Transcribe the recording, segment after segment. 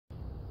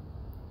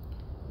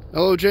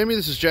Hello Jamie,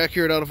 this is Jack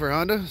here at Auto for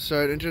Honda. So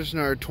I had interest in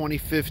our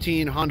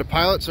 2015 Honda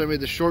Pilot, so I made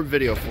this short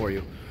video for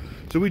you.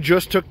 So we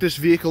just took this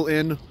vehicle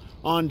in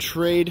on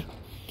trade.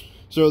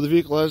 So the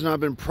vehicle has not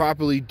been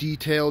properly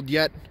detailed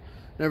yet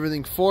and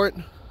everything for it.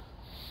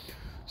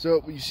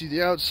 So you see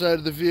the outside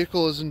of the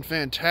vehicle is in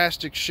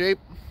fantastic shape.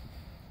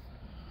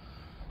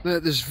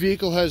 This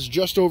vehicle has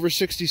just over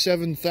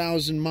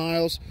 67,000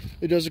 miles.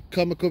 It does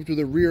come equipped with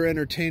a rear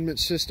entertainment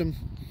system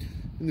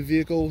in the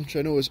vehicle, which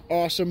I know is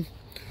awesome.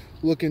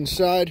 Look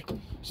inside. So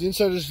the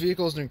inside of this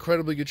vehicle is in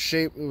incredibly good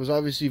shape. It was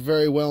obviously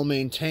very well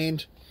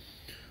maintained.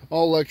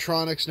 All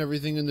electronics and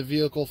everything in the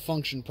vehicle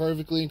function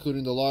perfectly,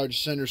 including the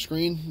large center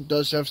screen. It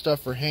does have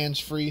stuff for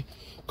hands-free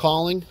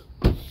calling.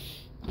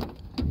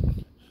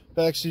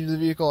 Back seat of the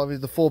vehicle,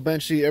 obviously the full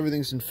bench seat,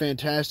 everything's in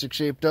fantastic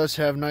shape. Does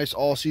have nice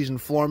all-season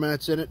floor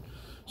mats in it,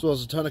 as well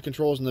as a ton of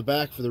controls in the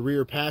back for the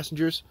rear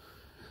passengers.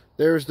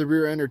 There's the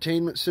rear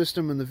entertainment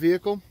system in the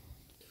vehicle.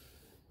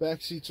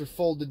 Back seats are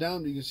folded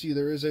down. You can see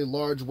there is a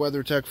large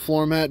WeatherTech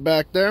floor mat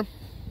back there.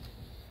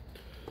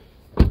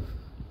 So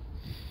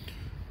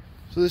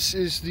this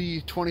is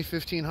the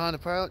 2015 Honda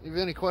Pilot. If you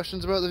have any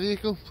questions about the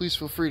vehicle, please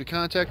feel free to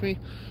contact me.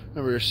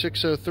 Number is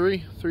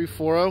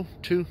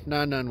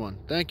 603-340-2991.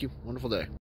 Thank you. Wonderful day.